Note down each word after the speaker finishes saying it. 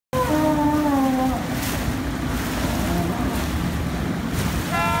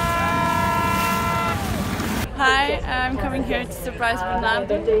Hi, I'm coming here to surprise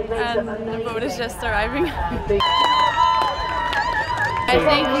Bernardo and the boat is just arriving. I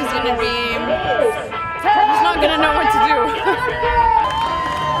think he's not gonna know what to do.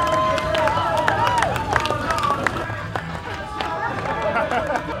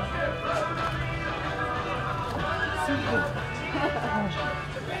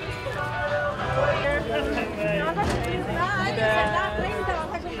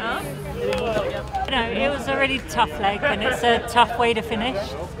 It was a really tough leg and it's a tough way to finish.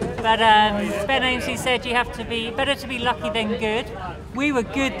 But Ben Ainslie said you have to be better to be lucky than good. We were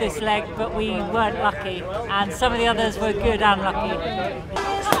good this leg, but we weren't lucky, and some of the others were good and lucky.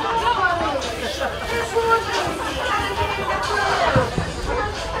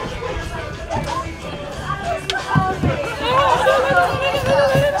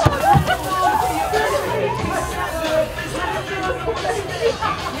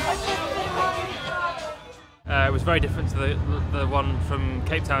 It was very different to the one from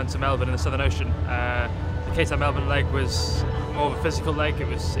Cape Town to Melbourne in the Southern Ocean. The Cape Town Melbourne leg was more of a physical leg. It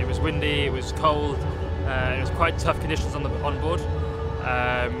was windy, it was cold, it was quite tough conditions on board.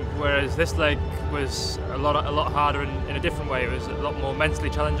 Whereas this leg was a lot harder in a different way. It was a lot more mentally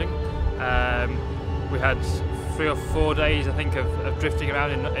challenging. We had 3 or 4 days, I think, of drifting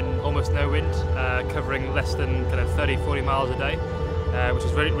around in almost no wind, covering less than kind of 30-40 miles a day, which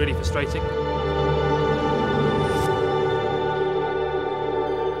was really frustrating.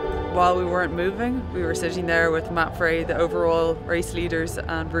 While we weren't moving, we were sitting there with Matt Frey, the overall race leaders,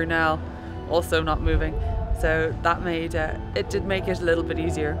 and Brunel also not moving. So that made it did make it a little bit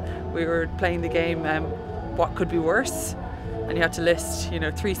easier. We were playing the game, what could be worse, and you had to list,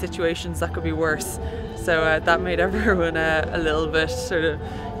 3 situations that could be worse. So that made everyone a little bit sort of,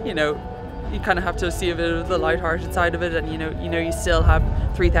 you kind of have to see a bit of the light-hearted side of it, and you still have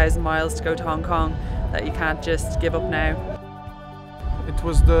 3,000 miles to go to Hong Kong, that you can't just give up now. It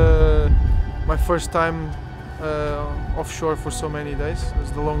was my first time offshore for so many days. It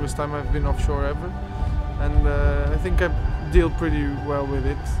was the longest time I've been offshore ever, and I think I deal pretty well with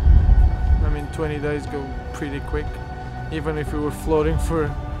it. I mean, 20 days go pretty quick, even if we were floating for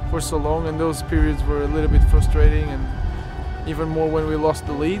so long, and those periods were a little bit frustrating, and even more when we lost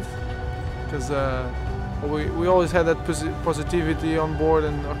the lead, because we always had that positivity on board,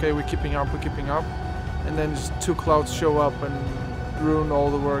 and okay, we're keeping up, and then just 2 clouds show up and ruin all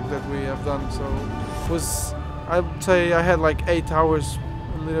the work that we have done. So it was, I would say I had like 8 hours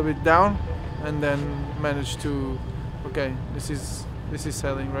a little bit down, and then managed to, okay, this is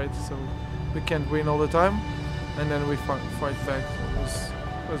sailing, right? So we can't win all the time, and then we fight back.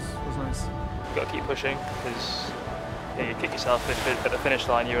 It was nice. You've got to keep pushing, because you get yourself at the finish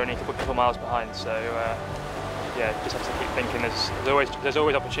line, you're only a couple miles behind. So yeah, just have to keep thinking there's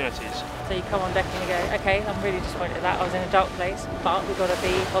always opportunities. So you come on deck and you go, okay, I'm really disappointed at that. I was in a dark place, but we've got to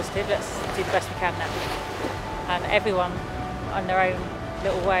be positive. Let's do the best we can now. And everyone, on their own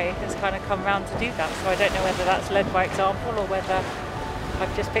little way, has kind of come around to do that. So I don't know whether that's led by example or whether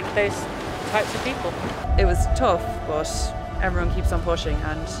I've just picked those types of people. It was tough, but everyone keeps on pushing,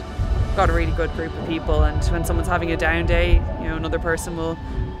 and got a really good group of people. And when someone's having a down day, another person will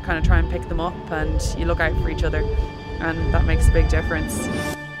kind of try and pick them up, and you look out for each other, and that makes a big difference.